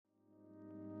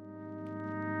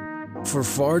For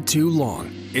far too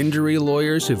long, injury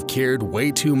lawyers have cared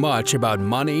way too much about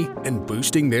money and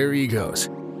boosting their egos,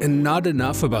 and not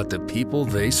enough about the people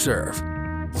they serve.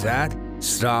 That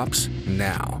stops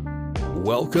now.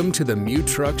 Welcome to the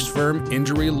Mutrux Firm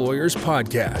Injury Lawyers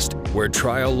Podcast, where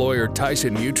trial lawyer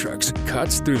Tyson Mutrux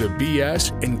cuts through the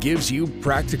BS and gives you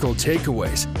practical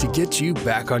takeaways to get you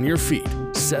back on your feet,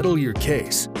 settle your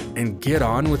case, and get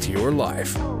on with your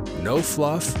life. No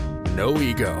fluff, no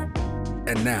ego.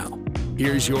 And now,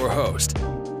 here's your host,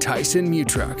 Tyson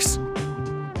Mutrux.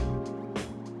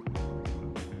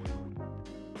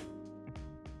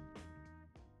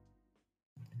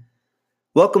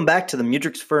 Welcome back to the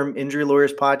Mutrux Firm Injury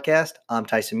Lawyers Podcast. I'm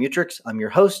Tyson Mutrux. I'm your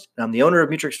host, and I'm the owner of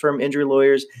Mutrux Firm Injury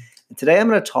Lawyers. And today I'm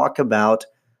going to talk about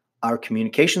our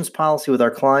communications policy with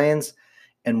our clients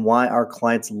and why our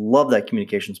clients love that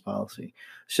communications policy.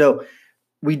 So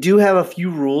we do have a few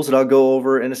rules that I'll go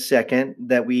over in a second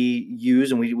that we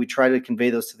use, and we try to convey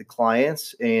those to the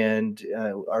clients, and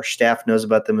our staff knows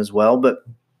about them as well. But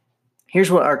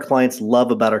here's what our clients love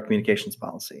about our communications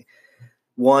policy.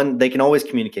 One, they can always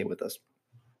communicate with us.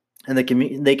 And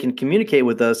they can communicate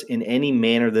with us in any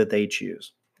manner that they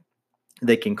choose.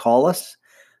 They can call us,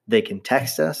 they can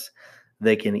text us,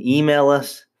 they can email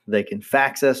us, they can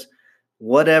fax us,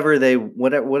 whatever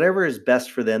is best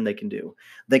for them, they can do.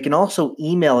 They can also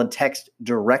email and text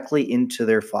directly into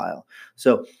their file.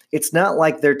 So it's not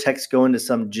like their texts go into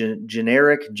some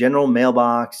generic general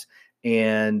mailbox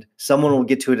and someone will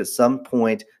get to it at some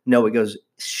point. No, it goes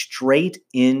straight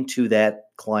into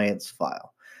that client's file.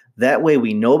 That way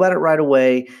we know about it right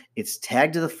away. It's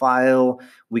tagged to the file.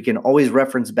 We can always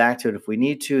reference back to it if we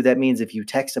need to. That means if you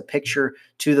text a picture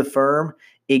to the firm,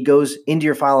 it goes into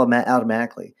your file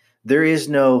automatically. There is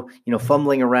no,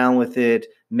 fumbling around with it,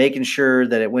 making sure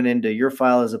that it went into your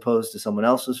file as opposed to someone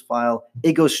else's file.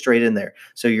 It goes straight in there.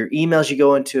 So your emails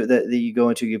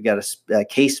you've got a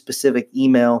case-specific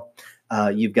email.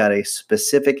 You've got a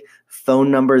specific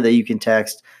phone number that you can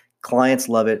text. Clients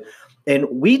love it. And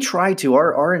we try to,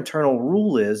 our internal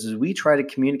rule is we try to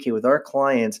communicate with our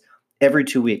clients every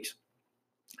 2 weeks.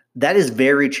 That is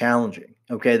very challenging,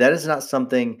 okay? That is not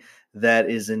something that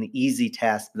is an easy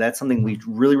task. That's something we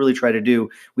really, really try to do.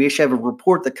 We actually have a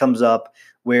report that comes up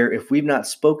where if we've not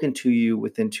spoken to you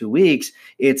within 2 weeks,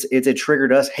 it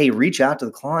triggered us, hey, reach out to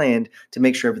the client to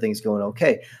make sure everything's going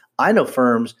okay. I know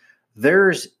firms,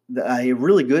 there's a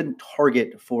really good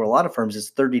target for a lot of firms is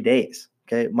 30 days.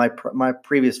 Okay, my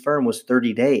previous firm was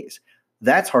 30 days.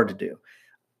 That's hard to do.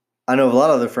 I know of a lot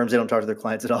of other firms, they don't talk to their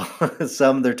clients at all.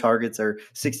 Some of their targets are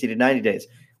 60 to 90 days.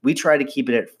 We try to keep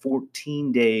it at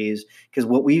 14 days because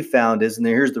what we found is, and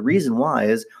here's the reason why,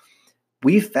 is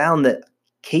we found that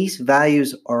case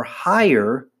values are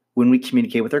higher when we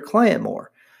communicate with our client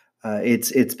more.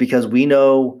 It's because we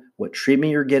know what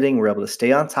treatment you're getting. We're able to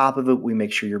stay on top of it. We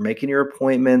make sure you're making your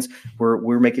appointments.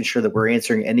 We're making sure that we're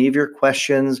answering any of your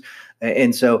questions.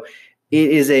 And so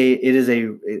it's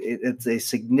a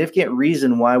significant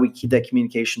reason why we keep that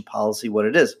communication policy what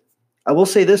it is. I will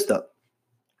say this though,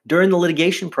 during the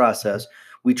litigation process,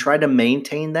 we try to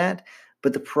maintain that,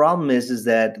 but the problem is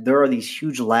that there are these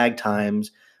huge lag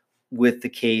times with the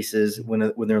cases when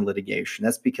they're in litigation.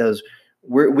 That's because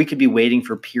we could be waiting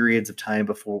for periods of time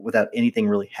without anything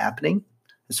really happening.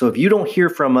 So if you don't hear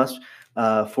from us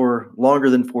for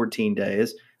longer than 14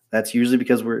 days, that's usually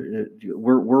because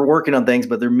we're working on things,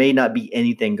 but there may not be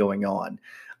anything going on.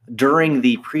 During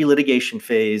the pre-litigation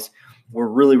phase, we're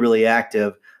really, really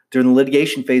active. During the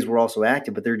litigation phase, we're also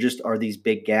active, but there just are these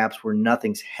big gaps where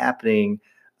nothing's happening.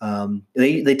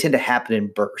 They tend to happen in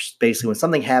bursts. Basically, when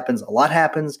something happens, a lot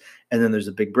happens, and then there's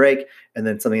a big break, and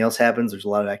then something else happens. There's a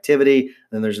lot of activity, and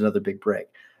then there's another big break.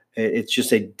 It's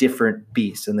just a different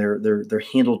beast, and they're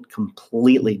handled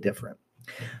completely different.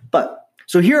 But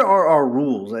so here are our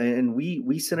rules, and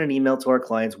we send an email to our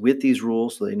clients with these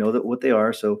rules so they know what they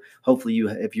are. So hopefully,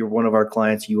 if you're one of our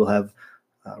clients, you will have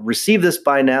received this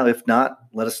by now. If not,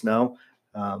 let us know,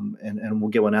 and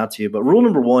we'll get one out to you. But rule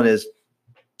number one is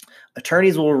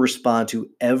attorneys will respond to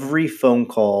every phone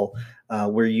call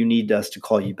where you need us to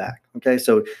call you back. Okay,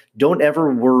 so don't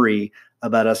ever worry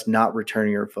about us not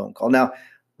returning your phone call. Now,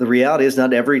 the reality is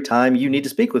not every time you need to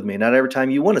speak with me, not every time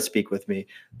you want to speak with me.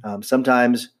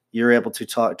 Sometimes you're able to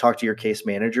talk to your case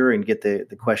manager and get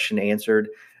the question answered,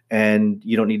 and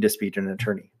you don't need to speak to an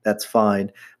attorney. That's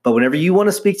fine. But whenever you want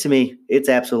to speak to me, it's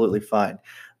absolutely fine.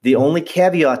 The only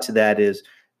caveat to that is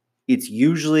it's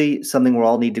usually something where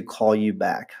I'll need to call you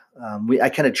back. I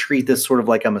kind of treat this sort of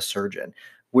like I'm a surgeon.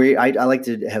 Where I like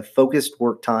to have focused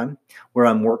work time where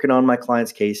I'm working on my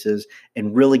clients' cases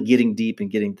and really getting deep and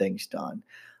getting things done.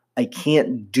 I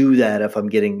can't do that if I'm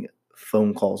getting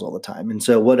phone calls all the time. And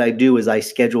so what I do is I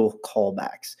schedule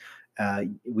callbacks.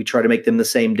 We try to make them the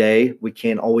same day. We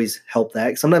can't always help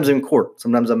that. Sometimes I'm in court.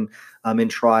 Sometimes I'm in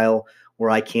trial where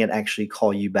I can't actually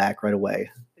call you back right away.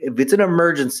 If it's an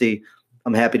emergency,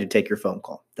 I'm happy to take your phone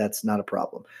call. That's not a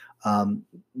problem.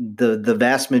 The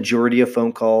vast majority of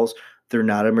phone calls, they're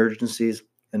not emergencies.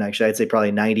 And actually, I'd say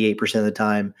probably 98% of the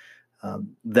time,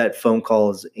 that phone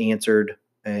call is answered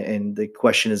and the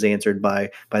question is answered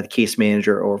by the case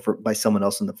manager or by someone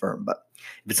else in the firm. But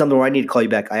if it's something where I need to call you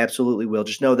back, I absolutely will.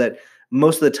 Just know that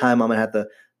most of the time I'm going to have to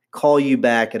call you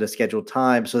back at a scheduled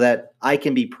time so that I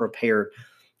can be prepared.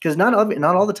 Because not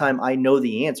all the time I know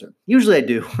the answer. Usually I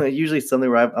do. Usually it's something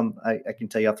where I can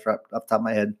tell you off the top of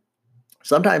my head.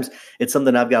 Sometimes it's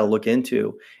something I've got to look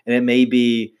into, and it may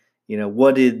be,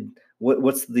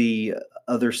 what's the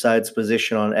other side's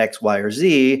position on X, Y, or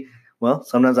Z? Well,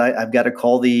 sometimes I've got to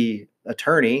call the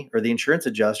attorney or the insurance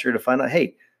adjuster to find out,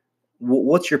 hey,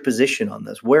 what's your position on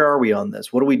this? Where are we on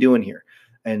this? What are we doing here?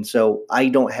 And so I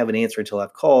don't have an answer until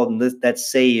I've called, and that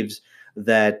saves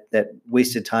that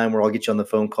wasted time where I'll get you on the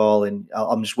phone call and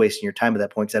I'm just wasting your time at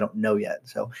that point because I don't know yet.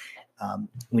 So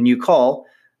when you call,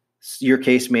 your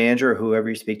case manager or whoever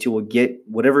you speak to will get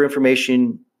whatever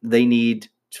information they need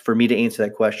for me to answer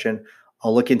that question.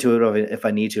 I'll look into it if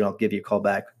I need to, and I'll give you a call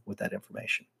back with that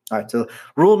information. All right, so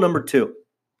rule number 2,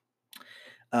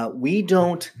 we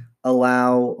don't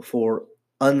allow for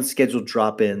unscheduled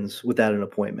drop-ins without an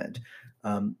appointment.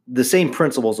 The same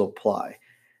principles apply.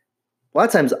 A lot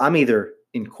of times I'm either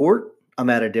in court, I'm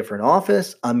at a different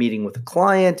office, I'm meeting with a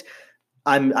client,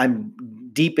 I'm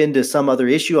deep into some other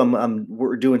issue,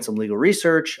 we're doing some legal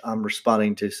research, I'm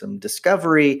responding to some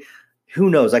discovery. Who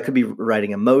knows? I could be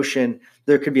writing a motion.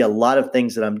 There could be a lot of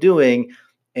things that I'm doing,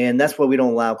 and that's why we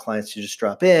don't allow clients to just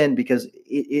drop in because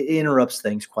it interrupts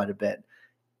things quite a bit.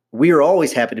 We are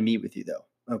always happy to meet with you, though.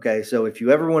 Okay, so if you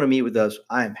ever want to meet with us,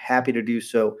 I am happy to do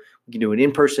so. We can do an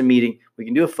in-person meeting. We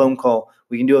can do a phone call.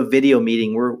 We can do a video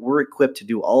meeting. We're equipped to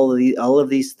do all of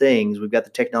these things. We've got the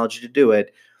technology to do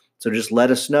it. So just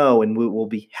let us know, and we will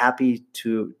be happy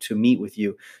to meet with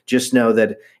you. Just know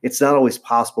that it's not always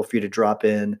possible for you to drop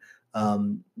in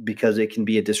because it can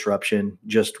be a disruption.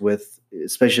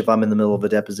 Especially if I'm in the middle of a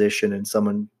deposition and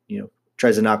someone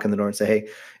tries to knock on the door and say, "Hey,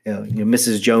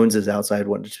 Mrs. Jones is outside,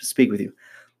 wanting to speak with you."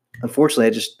 Unfortunately,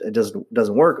 it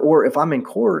doesn't work. Or if I'm in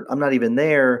court, I'm not even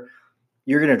there.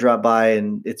 You're going to drop by,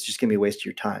 and it's just going to be a waste of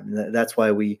your time. And that's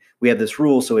why we have this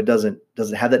rule, so it doesn't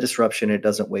have that disruption. It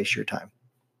doesn't waste your time.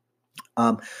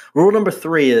 Rule number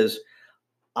 3 is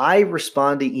I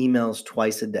respond to emails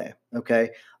twice a day.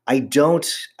 Okay, I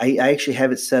actually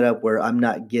have it set up where I'm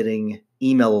not getting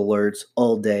email alerts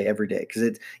all day, every day,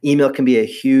 because email can be a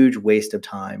huge waste of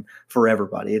time for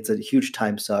everybody. It's a huge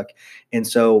time suck. And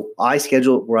so I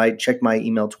schedule it where I check my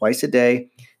email twice a day.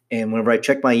 And whenever I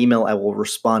check my email, I will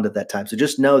respond at that time. So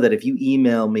just know that if you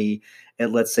email me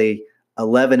at, let's say,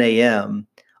 11 a.m.,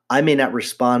 I may not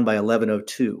respond by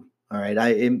 11:02. All right.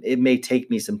 It may take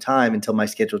me some time until my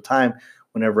scheduled time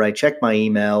whenever I check my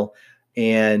email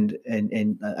and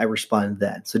I respond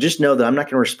then. So just know that I'm not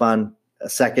going to respond a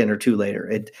second or two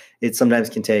later. It sometimes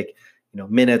can take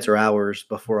minutes or hours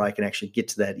before I can actually get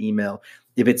to that email.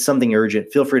 If it's something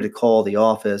urgent, feel free to call the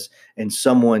office and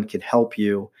someone can help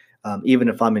you. Even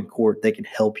if I'm in court, they can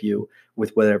help you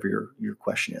with whatever your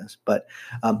question is. But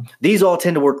these all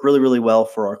tend to work really, really well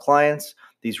for our clients.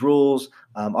 These rules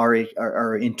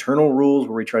are internal rules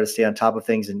where we try to stay on top of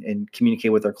things and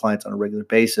communicate with our clients on a regular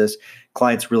basis.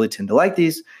 Clients really tend to like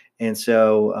these. And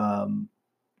so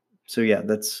yeah,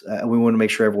 that's we want to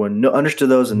make sure everyone understood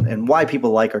those and why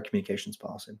people like our communications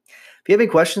policy. If you have any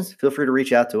questions, feel free to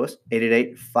reach out to us,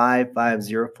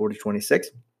 888-550-4026.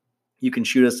 You can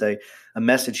shoot us a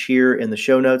message here in the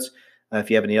show notes.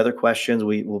 If you have any other questions,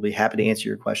 we will be happy to answer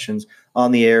your questions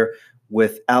on the air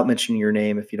without mentioning your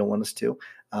name if you don't want us to.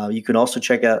 You can also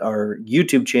check out our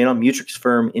YouTube channel, Mutrux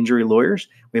Firm Injury Lawyers.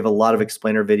 We have a lot of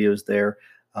explainer videos there.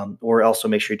 Or also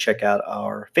make sure you check out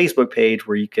our Facebook page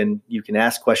where you can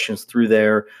ask questions through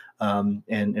there,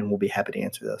 and we'll be happy to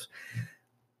answer those.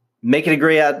 Make it a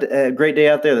great day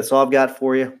out there. That's all I've got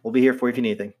for you. We'll be here for you if you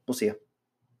need anything. We'll see you.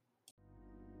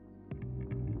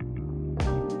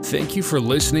 Thank you for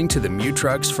listening to the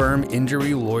Mutrux Firm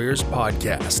Injury Lawyers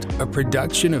Podcast, a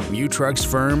production of Mutrux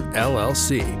Firm,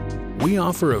 LLC. We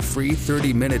offer a free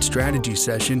 30-minute strategy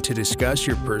session to discuss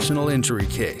your personal injury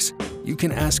case. You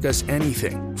can ask us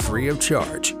anything, free of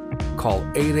charge. Call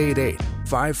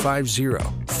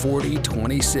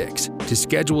 888-550-4026 to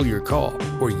schedule your call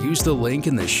or use the link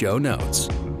in the show notes.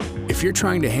 If you're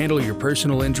trying to handle your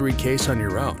personal injury case on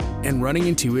your own and running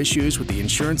into issues with the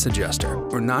insurance adjuster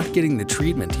or not getting the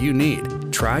treatment you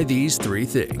need, try these 3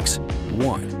 things.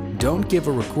 1. Don't give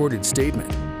a recorded statement.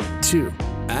 2.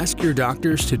 Ask your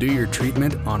doctors to do your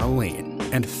treatment on a lien.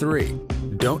 And 3.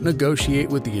 Don't negotiate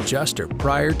with the adjuster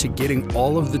prior to getting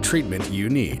all of the treatment you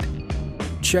need.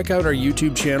 Check out our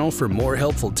YouTube channel for more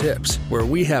helpful tips, where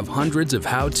we have hundreds of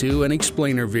how-to and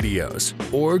explainer videos,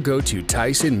 or go to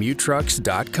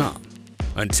TysonMuTrucks.com.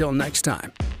 Until next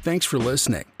time, thanks for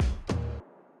listening.